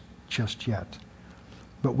eyes just yet,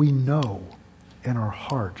 but we know in our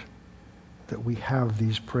heart that we have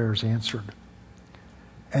these prayers answered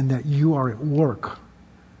and that you are at work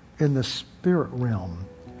in the spirit realm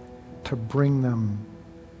to bring them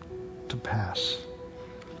to pass.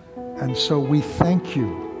 And so we thank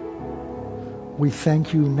you. We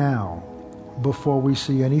thank you now before we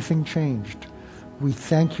see anything changed. We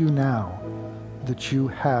thank you now that you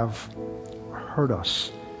have heard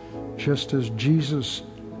us, just as Jesus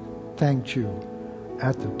thanked you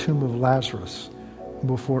at the tomb of Lazarus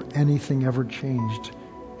before anything ever changed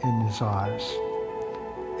in his eyes.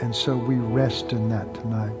 And so we rest in that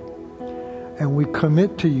tonight. And we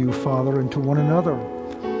commit to you, Father, and to one another,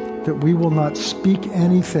 that we will not speak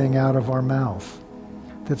anything out of our mouth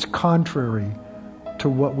that's contrary to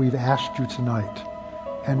what we've asked you tonight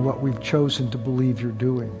and what we've chosen to believe you're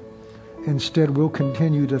doing. Instead, we'll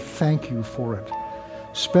continue to thank you for it,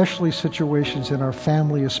 especially situations in our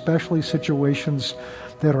family, especially situations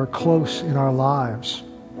that are close in our lives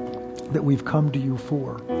that we've come to you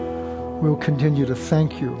for. We'll continue to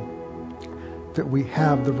thank you that we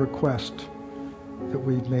have the request that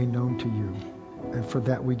we've made known to you. And for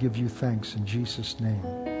that, we give you thanks in Jesus' name.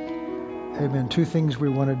 Amen. Two things we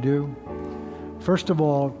want to do. First of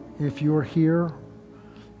all, if you're here,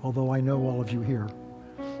 although I know all of you here,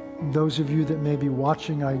 those of you that may be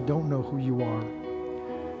watching, I don't know who you are.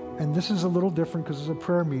 And this is a little different because it's a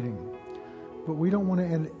prayer meeting. But we don't want to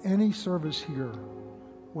end any service here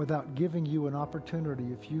without giving you an opportunity,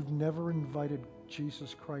 if you've never invited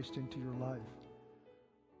Jesus Christ into your life,